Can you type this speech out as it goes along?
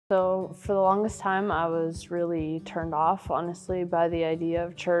So for the longest time, I was really turned off, honestly, by the idea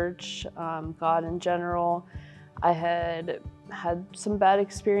of church, God in general. I had some bad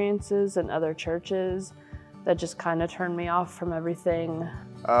experiences in other churches that just kind of turned me off from everything.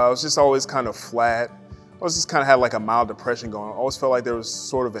 I was just always kind of flat. I was just kind of had like a mild depression going on. I always felt like there was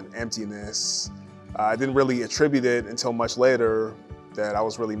sort of an emptiness. I didn't really attribute it until much later that I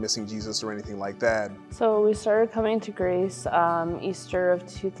was really missing Jesus or anything like that. So we started coming to Grace Easter of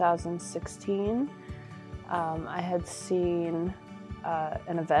 2016. I had seen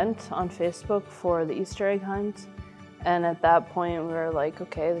an event on Facebook for the Easter egg hunt. And at that point we were like,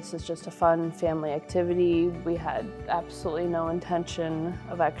 okay, this is just a fun family activity. We had absolutely no intention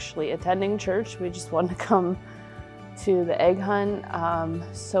of actually attending church. We just wanted to come to the egg hunt.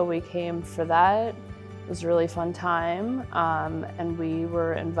 So we came for that. It was a really fun time. And we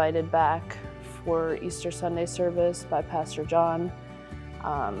were invited back for Easter Sunday service by Pastor John.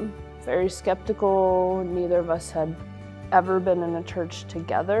 Very skeptical. Neither of us had ever been in a church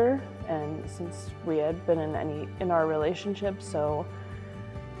together, and since we had been in our relationship, so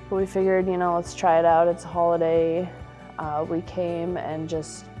we figured, let's try it out. It's a holiday. We came and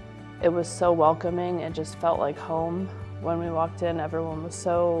it was so welcoming. It just felt like home when we walked in. Everyone was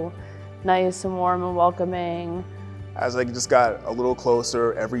so nice and warm and welcoming. As I just got a little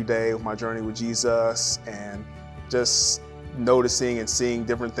closer every day with my journey with Jesus, and just noticing and seeing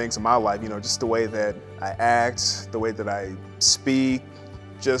different things in my life, just the way that I act, the way that I speak,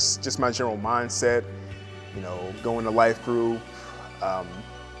 just my general mindset, going to life group,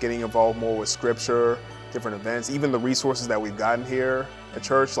 getting involved more with scripture, different events, even the resources that we've gotten here at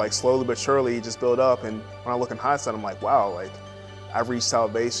church, like slowly but surely just build up. And when I look in hindsight, I'm like, wow, like I've reached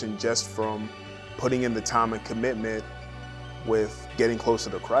salvation just from putting in the time and commitment with getting closer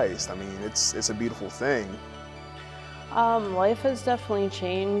to Christ. I mean, it's a beautiful thing. Life has definitely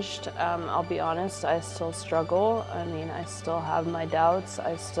changed. I'll be honest, I still struggle. I still have my doubts.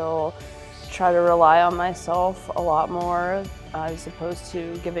 I still try to rely on myself a lot more as opposed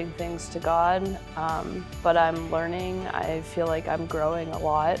to giving things to God. But I'm learning. I feel like I'm growing a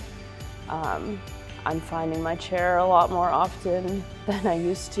lot. I'm finding my chair a lot more often than I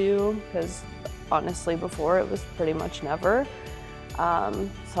used to, because honestly before it was pretty much never. So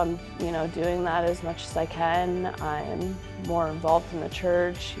I'm, doing that as much as I can. I'm more involved in the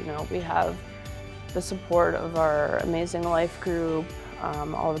church. We have the support of our amazing life group.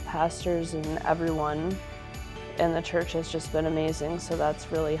 All the pastors and everyone in the church has just been amazing. So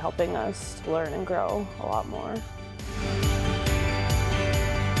that's really helping us learn and grow a lot more.